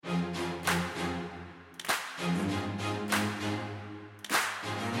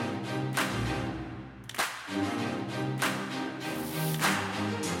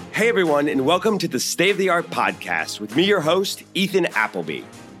Hey everyone, and welcome to the State of the Art podcast with me, your host, Ethan Appleby.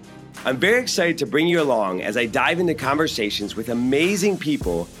 I'm very excited to bring you along as I dive into conversations with amazing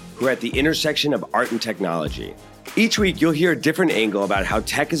people who are at the intersection of art and technology. Each week, you'll hear a different angle about how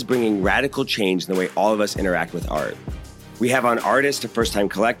tech is bringing radical change in the way all of us interact with art. We have on artists to first-time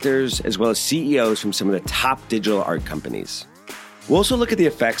collectors, as well as CEOs from some of the top digital art companies. We'll also look at the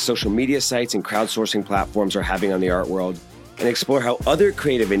effects social media sites and crowdsourcing platforms are having on the art world, and explore how other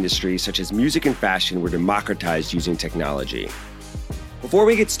creative industries such as music and fashion were democratized using technology. Before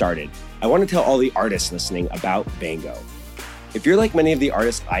we get started, I want to tell all the artists listening about Bango. If you're like many of the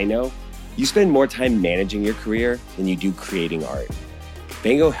artists I know, you spend more time managing your career than you do creating art.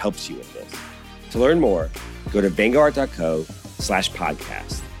 Bango helps you with this. To learn more, go to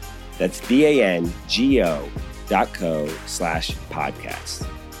bangoart.co/podcast. That's bango.co/podcast.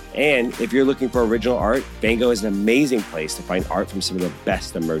 And if you're looking for original art, Bango is an amazing place to find art from some of the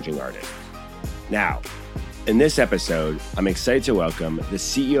best emerging artists. Now, in this episode, I'm excited to welcome the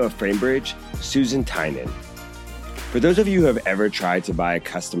CEO of Framebridge, Susan Tynan. For those of you who have ever tried to buy a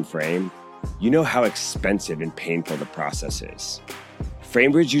custom frame, you know how expensive and painful the process is.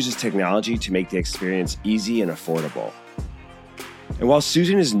 Framebridge uses technology to make the experience easy and affordable. And while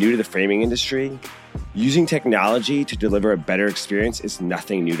Susan is new to the framing industry, using technology to deliver a better experience is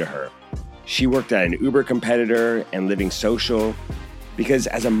nothing new to her. She worked at an Uber competitor and Living Social because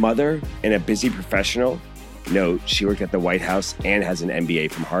as a mother and a busy professional, note she worked at the White House and has an MBA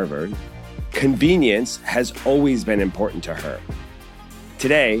from Harvard, convenience has always been important to her.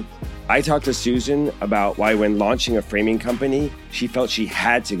 Today, I talked to Susan about why when launching a framing company, she felt she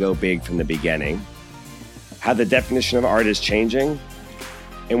had to go big from the beginning, how the definition of art is changing,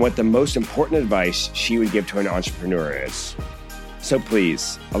 and what the most important advice she would give to an entrepreneur is. So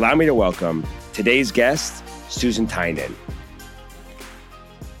please, allow me to welcome today's guest, Susan Tynan.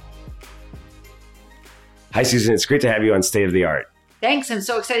 Hi, Susan. It's great to have you on State of the Art. Thanks. I'm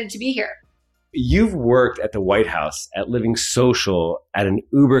so excited to be here. You've worked at the White House, at Living Social, at an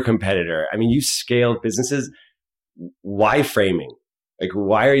Uber competitor. I mean, you scaled businesses. Why framing? Like,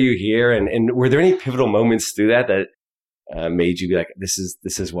 why are you here? And were there any pivotal moments through that made you be like, this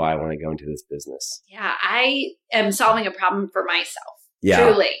is why I want to go into this business? Yeah, I am solving a problem for myself. Yeah.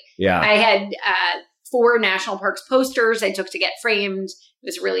 Truly. Yeah. I had 4 national parks posters I took to get framed. It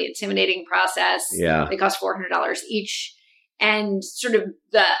was a really intimidating process. Yeah. They cost $400 each. And sort of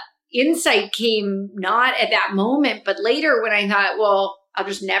the insight came not at that moment, but later when I thought, well, I'll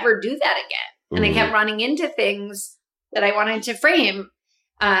just never do that again. And I kept running into things that I wanted to frame.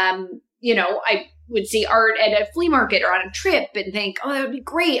 I would see art at a flea market or on a trip and think, oh, that would be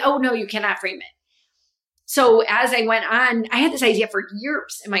great. Oh, no, you cannot frame it. So as I went on, I had this idea for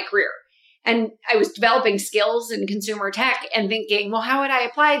years in my career. And I was developing skills in consumer tech and thinking, well, how would I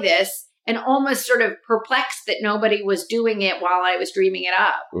apply this? And almost sort of perplexed that nobody was doing it while I was dreaming it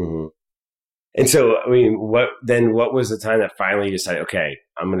up. Mm-hmm. And so, I mean, what was the time that finally you decided, okay,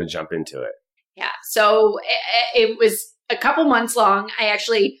 I'm going to jump into it? Yeah. So it was a couple months long. I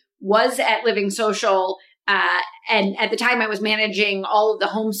actually was at Living Social. And at the time I was managing all of the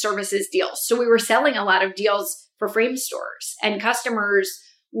home services deals. So we were selling a lot of deals for frame stores, and customers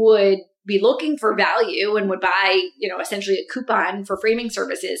would be looking for value and would buy, essentially a coupon for framing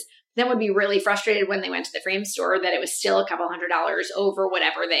services, then would be really frustrated when they went to the frame store that it was still a couple $100 over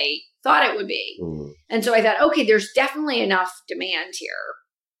whatever they thought it would be. Mm-hmm. And so I thought, okay, there's definitely enough demand here.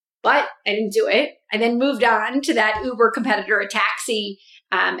 But I didn't do it. I then moved on to that Uber competitor, a taxi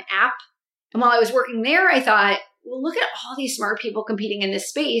app. And while I was working there, I thought, well, look at all these smart people competing in this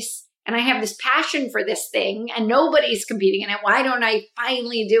space. And I have this passion for this thing and nobody's competing in it. Why don't I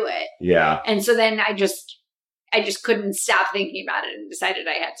finally do it? Yeah. And so then I just couldn't stop thinking about it and decided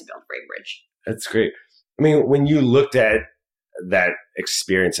I had to build Framebridge. That's great. I mean, when you looked at that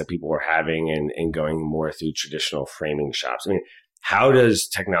experience that people were having and going more through traditional framing shops, I mean, how does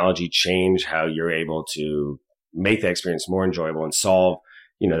technology change how you're able to make that experience more enjoyable and solve,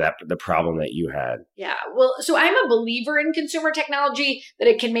 the problem that you had? Yeah. Well, so I'm a believer in consumer technology that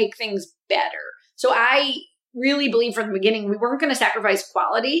it can make things better. So I really believe from the beginning, we weren't going to sacrifice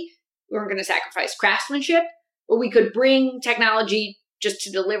quality. We weren't going to sacrifice craftsmanship, but we could bring technology just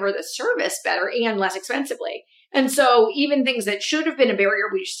to deliver the service better and less expensively. And so even things that should have been a barrier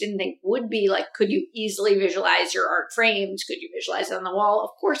we just didn't think would be, like, could you easily visualize your art frames? Could you visualize it on the wall? Of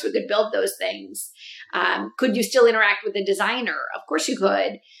course we could build those things. Could you still interact with the designer? Of course you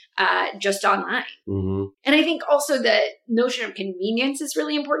could, just online. Mm-hmm. And I think also the notion of convenience is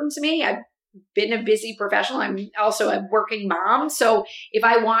really important to me. I've been a busy professional. I'm also a working mom. So if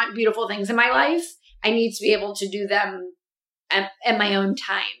I want beautiful things in my life, I need to be able to do them at my own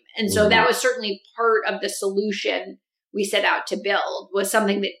time. And so that was certainly part of the solution we set out to build, was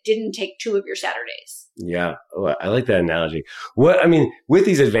something that didn't take 2 of your Saturdays. Yeah. Oh, I like that analogy. With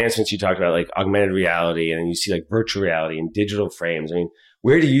these advancements you talked about, like augmented reality, and you see like virtual reality and digital frames,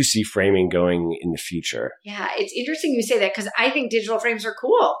 where do you see framing going in the future? Yeah, it's interesting you say that, because I think digital frames are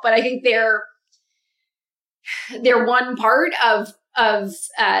cool, but I think they're one part of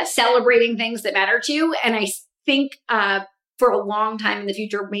celebrating things that matter to you. And I think for a long time in the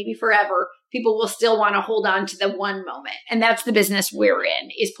future, maybe forever, people will still want to hold on to the one moment. And that's the business we're in,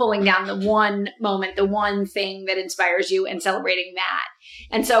 is pulling down the one moment, the one thing that inspires you, and celebrating that.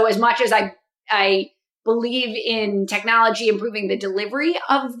 And so as much as I believe in technology improving the delivery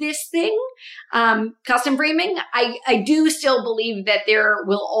of this thing, custom framing, I do still believe that there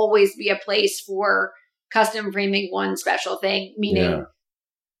will always be a place for custom framing one special thing,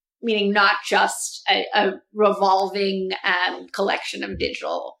 meaning not just a revolving collection of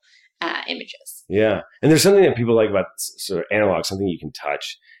digital images. Yeah. And there's something that people like about sort of analog, something you can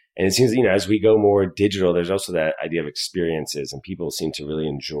touch. And it seems, as we go more digital, there's also that idea of experiences, and people seem to really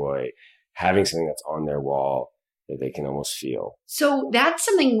enjoy having something that's on their wall that they can almost feel. So that's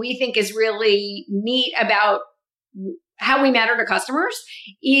something we think is really neat about how we matter to customers,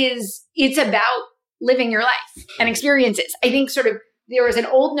 is it's about living your life and experiences. I think sort of there was an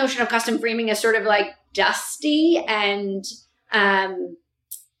old notion of custom framing as sort of like dusty and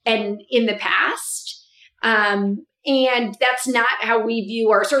in the past. And that's not how we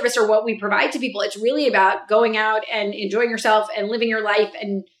view our service or what we provide to people. It's really about going out and enjoying yourself and living your life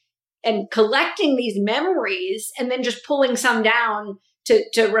and collecting these memories, and then just pulling some down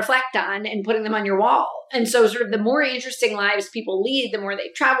to reflect on and putting them on your wall. And so sort of the more interesting lives people lead, the more they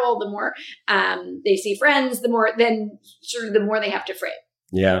travel, the more they see friends, the more they have to frame.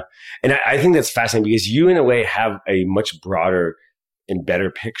 Yeah. And I think that's fascinating, because you in a way have a much broader and better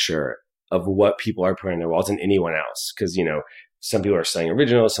picture of what people are putting on their walls than anyone else. Because, some people are selling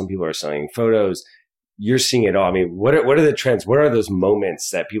originals, some people are selling photos. You're seeing it all. What are the trends? What are those moments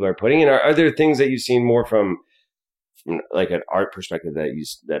that people are putting in? Are there things that you've seen more from like an art perspective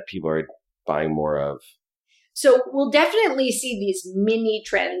that people are buying more of? So we'll definitely see these mini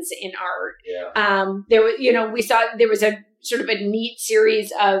trends in art. Yeah. We saw there was a sort of a neat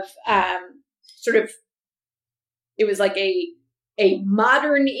series of it was like a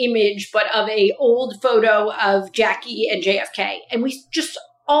modern image, but of a old photo of Jackie and JFK. And we just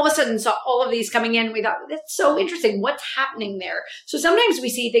all of a sudden saw all of these coming in. We thought, that's so interesting. What's happening there? So sometimes we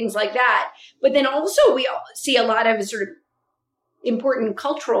see things like that, but then also we see a lot of sort of important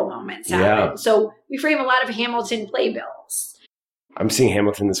cultural moments happen. Yeah. So we frame a lot of Hamilton playbills. I'm seeing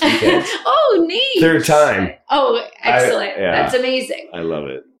Hamilton this weekend. Oh, neat. 3rd time. Oh, excellent. That's amazing. I love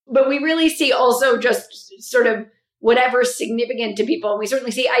it. But we really see also just sort of whatever's significant to people. We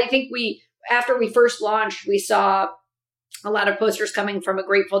certainly see, I think after we first launched, we saw a lot of posters coming from a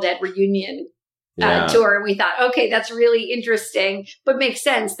Grateful Dead reunion tour. And we thought, okay, that's really interesting, but makes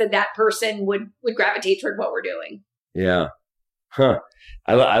sense that person would gravitate toward what we're doing. Yeah. Huh.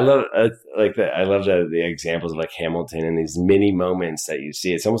 I love like that. I love the examples of like Hamilton and these mini moments that you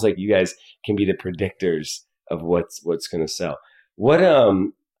see. It's almost like you guys can be the predictors of what's going to sell.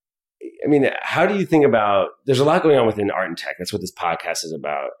 How do you think about, there's a lot going on within art and tech. That's what this podcast is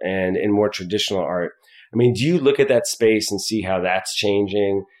about. And in more traditional art, do you look at that space and see how that's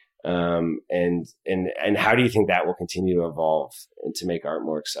changing? And how do you think that will continue to evolve and to make art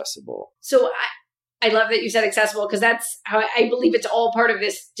more accessible? So I love that you said accessible, because that's how I believe it's all part of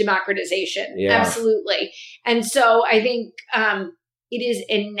this democratization. Yeah. Absolutely. And so I think it is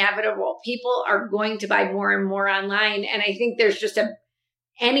inevitable. People are going to buy more and more online. And I think there's just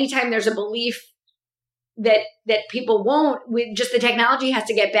anytime there's a belief that people won't, with just the technology has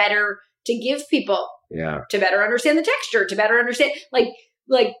to get better to give people to better understand the texture, to better understand, like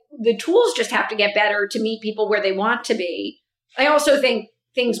the tools just have to get better to meet people where they want to be. I also think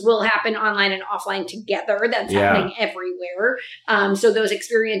things will happen online and offline together. That's happening everywhere. So those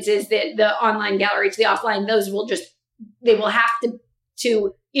experiences, the online gallery to the offline, they will have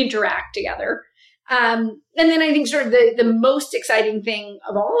to interact together. And then I think sort of the most exciting thing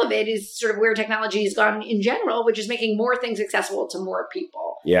of all of it is sort of where technology has gone in general, which is making more things accessible to more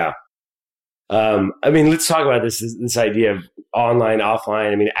people. Yeah. Let's talk about this idea of online,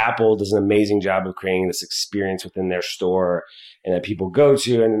 offline. Apple does an amazing job of creating this experience within their store and that people go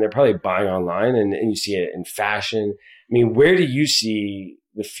to, and then they're probably buying online, and you see it in fashion. Where do you see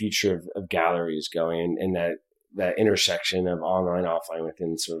the future of galleries going, and that intersection of online, offline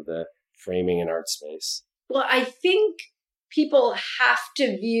within sort of the framing and art space? Well, I think people have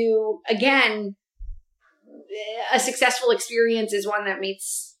to view, again, a successful experience is one that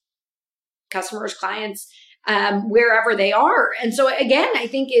meets customers, clients, wherever they are. And so again, I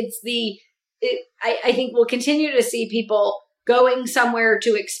think I think we'll continue to see people going somewhere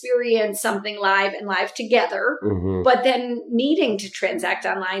to experience something live and live together, but then needing to transact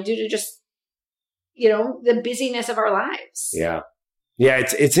online due to just, the busyness of our lives. Yeah. Yeah.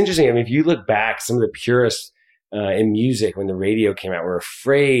 It's interesting. I mean, if you look back, some of the purists in music, when the radio came out, were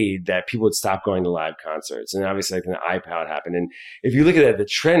afraid that people would stop going to live concerts. And obviously like the iPod happened. And if you look at it, the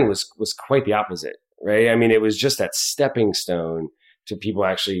trend was quite the opposite, right? I mean, it was just that stepping stone to people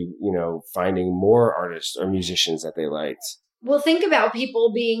actually, finding more artists or musicians that they liked. Well, think about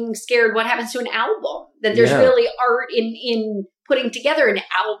people being scared what happens to an album, that there's really art in putting together an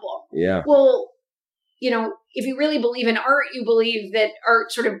album. Yeah. Well, if you really believe in art, you believe that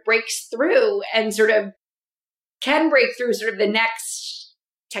art sort of breaks through and sort of can break through sort of the next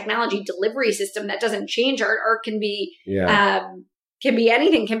technology delivery system that doesn't change art. Art can be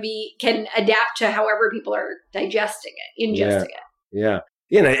anything, can adapt to however people are digesting it, ingesting it. Yeah.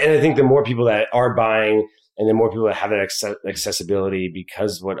 And I think the more people that are buying and the more people that have that accessibility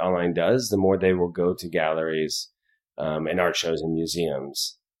because of what online does, the more they will go to galleries and art shows and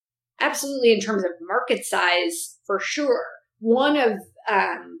museums. Absolutely. In terms of market size, for sure. One of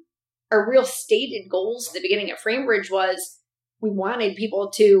our real stated goals at the beginning of Framebridge was we wanted people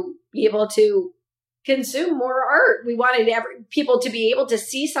to be able to consume more art. We wanted people to be able to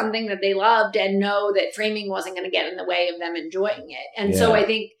see something that they loved and know that framing wasn't going to get in the way of them enjoying it. And so I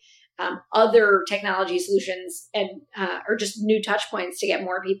think other technology solutions and are just new touch points to get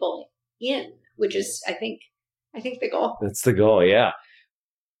more people in, which is, I think the goal. That's the goal. Yeah.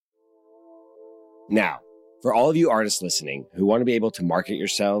 Now, for all of you artists listening who want to be able to market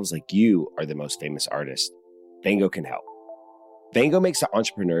yourselves like you are the most famous artist, Vango can help. Vango makes the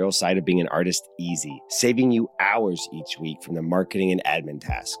entrepreneurial side of being an artist easy, saving you hours each week from the marketing and admin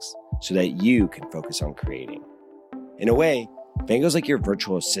tasks so that you can focus on creating. In a way, Vango's like your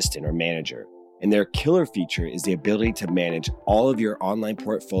virtual assistant or manager, and their killer feature is the ability to manage all of your online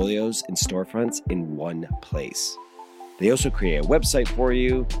portfolios and storefronts in one place. They also create a website for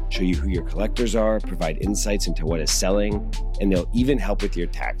you, show you who your collectors are, provide insights into what is selling, and they'll even help with your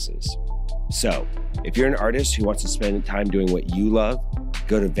taxes. So, if you're an artist who wants to spend time doing what you love,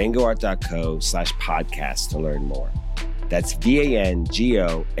 go to vangoart.co/podcast to learn more. That's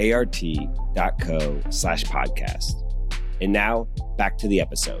vangoart.co/podcast. And now, back to the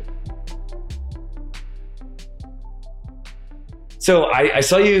episode. So I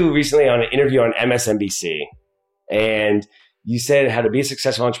saw you recently on an interview on MSNBC, and you said how to be a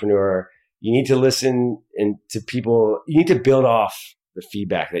successful entrepreneur, you need to listen to people, you need to build off the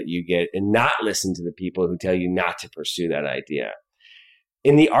feedback that you get and not listen to the people who tell you not to pursue that idea.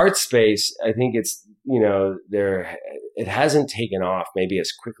 In the art space, I think it's, it hasn't taken off maybe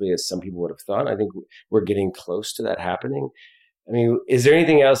as quickly as some people would have thought. I think we're getting close to that happening. I mean, is there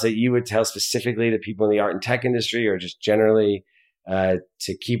anything else that you would tell specifically to people in the art and tech industry or just generally to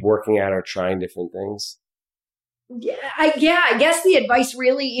keep working at or trying different things? I guess the advice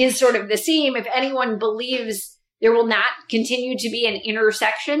really is sort of the same. If anyone believes there will not continue to be an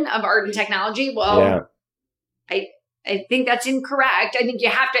intersection of art and technology, well, I think that's incorrect. I think you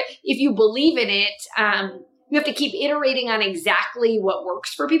have to, if you believe in it, you have to keep iterating on exactly what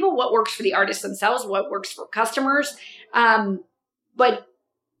works for people, what works for the artists themselves, what works for customers. But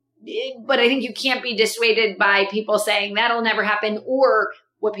I think you can't be dissuaded by people saying that'll never happen, or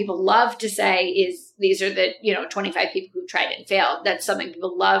what people love to say is these are the 25 people who tried and failed. That's something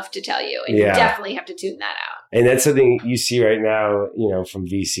people love to tell you, and you definitely have to tune that out. And that's something you see right now, from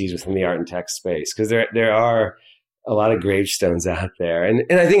VCs within the art and tech space, because there are a lot of gravestones out there, and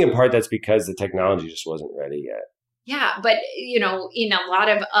I think in part that's because the technology just wasn't ready yet. Yeah, but in a lot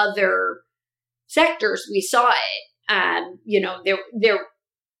of other sectors, we saw it.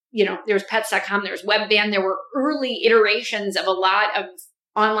 There's Pets.com, there's Webband, there were early iterations of a lot of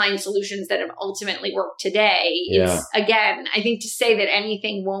online solutions that have ultimately worked today. It's, again, I think to say that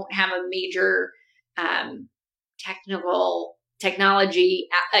anything won't have a major technology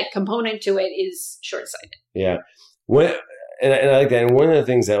component to it is short-sighted. Yeah. And I like that. And one of the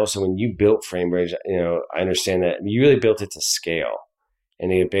things that also when you built Framebridge, I understand that you really built it to scale.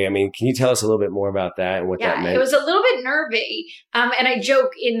 And can you tell us a little bit more about that and what that meant? It was a little bit nervy. And I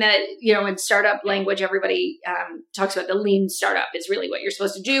joke in that, in startup language, everybody talks about the lean startup is really what you're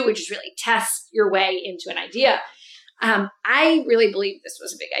supposed to do, which is really test your way into an idea. I really believed this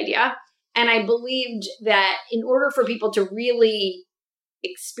was a big idea. And I believed that in order for people to really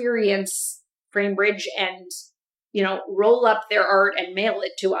experience Framebridge and, roll up their art and mail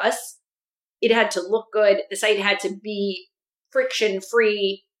it to us, it had to look good. The site had to be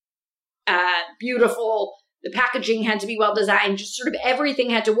friction-free, beautiful. The packaging had to be well designed. Just sort of everything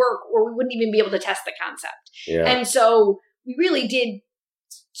had to work, or we wouldn't even be able to test the concept. Yeah. And so we really did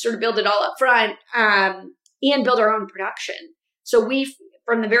sort of build it all up front and build our own production. So we,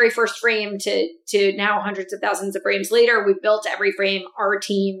 from the very first frame to now hundreds of thousands of frames later, we've built every frame, our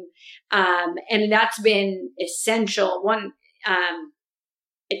team. And that's been essential. One,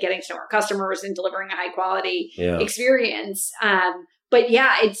 at getting to know our customers and delivering a high quality experience. But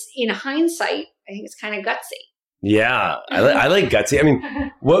yeah, it's in hindsight, I think it's kind of gutsy. Yeah, I like gutsy. I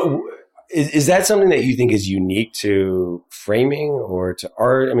mean, what is that something that you think is unique to framing or to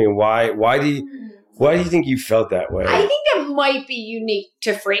art? I mean, why do you think you felt that way? I think that might be unique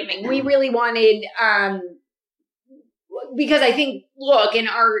to framing. We really wanted, because I think, look, in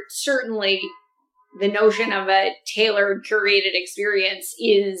art, certainly the notion of a tailored, curated experience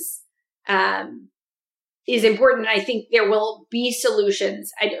is important. I think there will be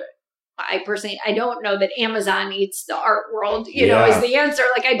solutions. I personally, I don't know that Amazon eats the art world, you know, is the answer.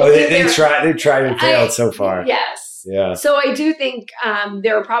 Like, I believe they've tried and failed so far. Yes. Yeah. So I do think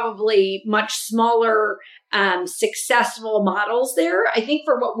there are probably much smaller, successful models there. I think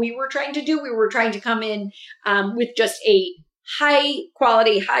for what we were trying to do, we were trying to come in with just a higher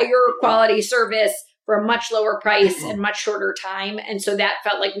quality service for a much lower price and much shorter time. And so that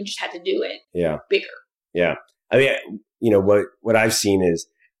felt like we just had to do it bigger. Yeah. I mean, you know, what I've seen is,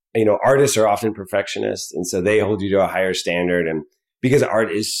 you know, artists are often perfectionists. And so they hold you to a higher standard. And because art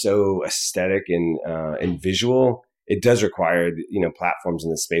is so aesthetic and visual, it does require, you know, platforms in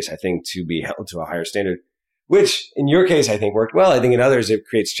the space, I think, to be held to a higher standard, which in your case, I think worked well. I think in others, it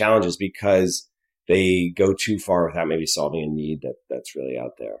creates challenges because they go too far without maybe solving a need that's really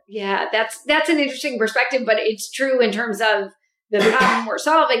out there. Yeah, that's an interesting perspective, but it's true in terms of the problem we're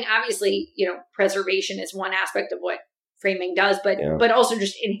solving. Obviously, you know, preservation is one aspect of what framing does, but also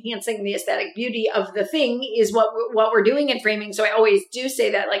just enhancing the aesthetic beauty of the thing is what we're doing in framing. So I always do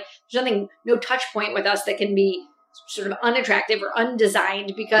say that, like, there's no touch point with us that can be sort of unattractive or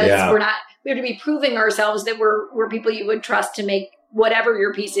undesigned because we have to be proving ourselves that we're people you would trust to make whatever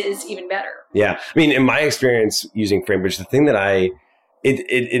your piece is even better. Yeah. I mean, in my experience using Framebridge, the thing that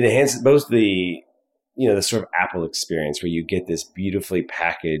it enhances both the, you know, the sort of Apple experience where you get this beautifully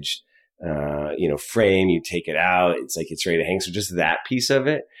packaged, you know, frame, you take it out, it's like it's ready to hang. So just that piece of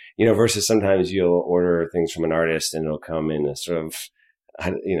it, you know, versus sometimes you'll order things from an artist and it'll come in a sort of,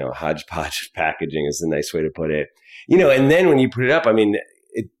 you know, hodgepodge of packaging is a nice way to put it, you know, and then when you put it up, I mean,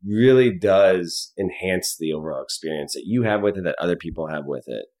 it really does enhance the overall experience that you have with it, that other people have with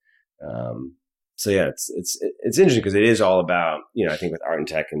it. So yeah, it's interesting because it is all about, you know, I think with art and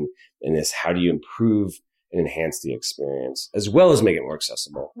tech and this, how do you improve and enhance the experience as well as make it more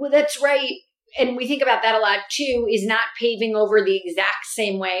accessible? Well, that's right. And we think about that a lot too, is not paving over the exact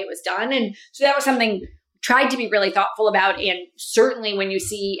same way it was done. And so that was something we tried to be really thoughtful about. And certainly when you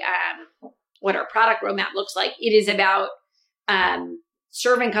see what our product roadmap looks like, it is about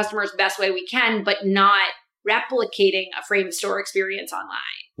serving customers the best way we can, but not replicating a frame store experience online.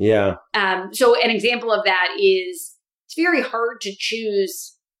 Yeah. So an example of that is it's very hard to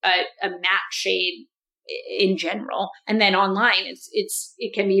choose a matte shade in general, and then online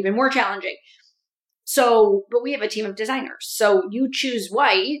it can be even more challenging. So, but we have a team of designers. So you choose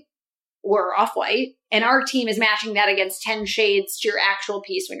white or off-white, and our team is matching that against 10 shades to your actual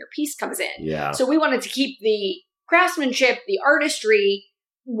piece when your piece comes in. Yeah. So we wanted to keep the craftsmanship, the artistry,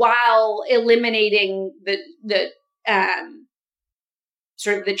 while eliminating the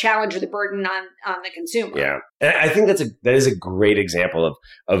sort of the challenge or the burden on the consumer. Yeah. And I think that is a great example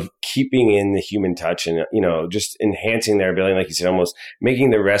of keeping in the human touch and, you know, just enhancing their ability, like you said, almost making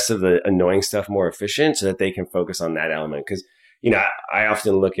the rest of the annoying stuff more efficient so that they can focus on that element. Because, you know, I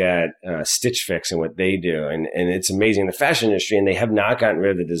often look at Stitch Fix and what they do, and it's amazing in the fashion industry, and they have not gotten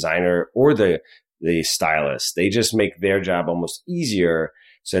rid of the designer or the stylist. They just make their job almost easier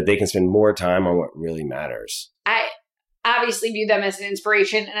so that they can spend more time on what really matters. I obviously view them as an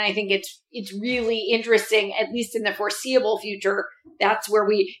inspiration, and I think it's really interesting, at least in the foreseeable future. That's where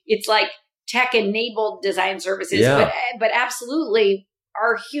it's like tech-enabled design services, but absolutely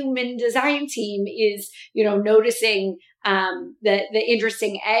our human design team is, you know, noticing the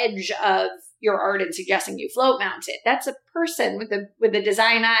interesting edge of your art and suggesting you float mount it. That's a person with a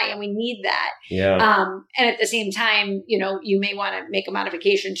design eye, and we need that. Yeah. And at the same time, you know, you may want to make a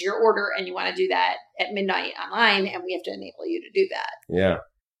modification to your order, and you want to do that at midnight online, and we have to enable you to do that.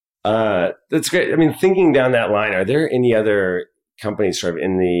 Yeah. That's great. I mean, thinking down that line, are there any other companies sort of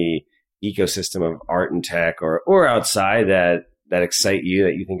in the ecosystem of art and tech or outside that excite you,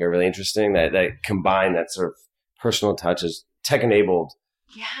 that you think are really interesting, that combine that sort of personal touch as tech-enabled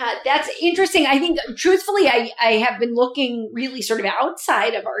Yeah, that's interesting. I think, truthfully, I have been looking really sort of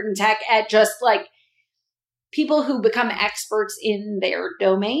outside of art and tech at just like people who become experts in their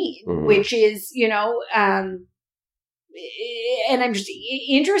domain, which is, and I'm just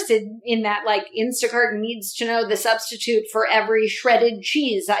interested in that, like Instacart needs to know the substitute for every shredded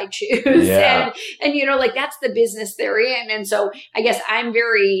cheese I choose. Yeah. And like that's the business they're in. And so I guess I'm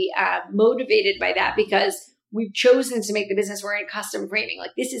very motivated by that because we've chosen to make the business we're in custom framing.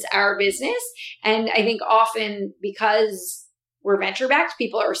 Like this is our business. And I think often because we're venture backed,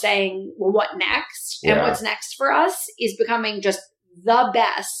 people are saying, well, what next? Yeah. And what's next for us is becoming just the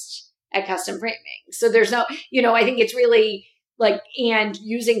best at custom framing. So there's no, I think it's really like, and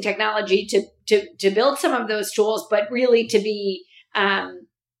using technology to build some of those tools, but really to be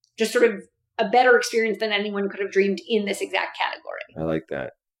just sort of a better experience than anyone could have dreamed in this exact category. I like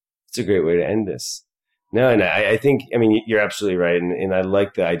that. It's a great way to end this. No, and I think, you're absolutely right. And I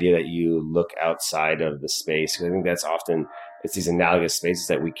like the idea that you look outside of the space, because I think that's often, it's these analogous spaces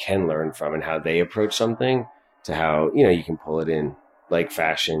that we can learn from and how they approach something to how, you can pull it in, like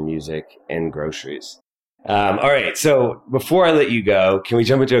fashion, music, and groceries. All right. So before I let you go, can we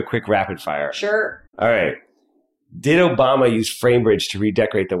jump into a quick rapid fire? Sure. All right. Did Obama use Framebridge to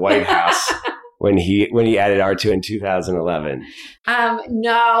redecorate the White House when he added R2 in 2011?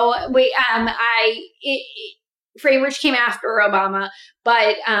 No. Wait. Framebridge came after Obama,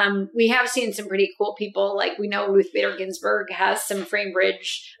 but we have seen some pretty cool people. Like we know Ruth Bader Ginsburg has some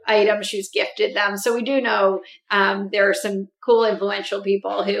Framebridge items. She's gifted them. So we do know there are some cool, influential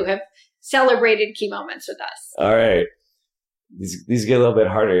people who have celebrated key moments with us. All right. These get a little bit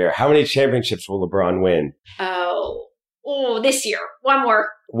harder here. How many championships will LeBron win? Oh, this year. One more.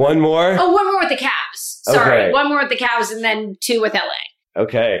 One more? Oh, one more with the Cavs. Sorry. Okay. One more with the Cavs and then 2 with LA.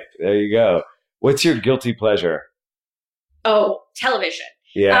 Okay. There you go. What's your guilty pleasure? Oh, television.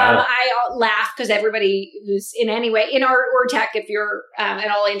 Yeah. I laugh because everybody who's in any way in art or tech, if you're at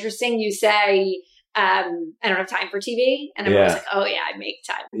all interesting, you say, I don't have time for TV. And I'm always like, oh yeah, I make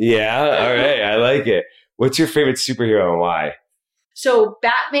time. Yeah. All right. I like it. What's your favorite superhero and why? So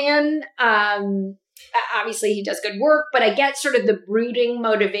Batman, obviously he does good work, but I get sort of the brooding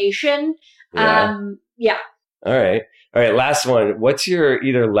motivation. Yeah. All right. Last one. What's your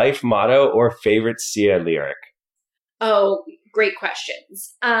either life motto or favorite Sia lyric? Oh, great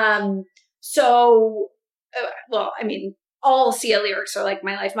questions. All Sia lyrics are like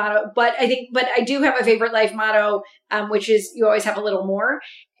my life motto, but I do have a favorite life motto, which is you always have a little more.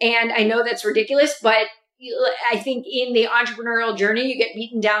 And I know that's ridiculous, but I think in the entrepreneurial journey, you get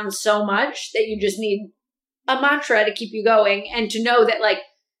beaten down so much that you just need a mantra to keep you going and to know that like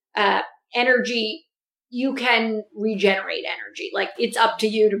energy, you can regenerate energy. Like it's up to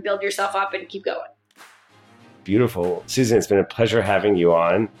you to build yourself up and keep going. Beautiful. Susan, it's been a pleasure having you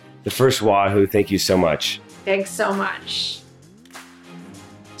on. The first Wahoo. Thank you so much. Thanks so much.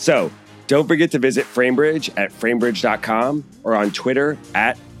 So don't forget to visit Framebridge at framebridge.com or on Twitter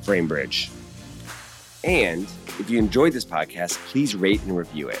at Framebridge. And if you enjoyed this podcast, please rate and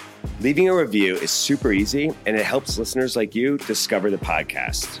review it. Leaving a review is super easy, and it helps listeners like you discover the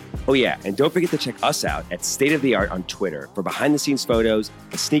podcast. Oh yeah, and don't forget to check us out at State of the Art on Twitter for behind-the-scenes photos,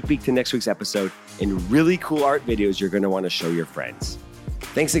 a sneak peek to next week's episode, and really cool art videos you're going to want to show your friends.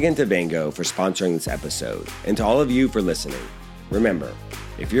 Thanks again to Vango for sponsoring this episode, and to all of you for listening. Remember,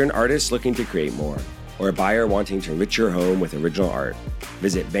 if you're an artist looking to create more, or a buyer wanting to enrich your home with original art,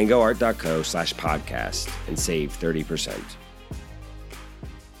 visit vangoart.co/podcast and save 30%.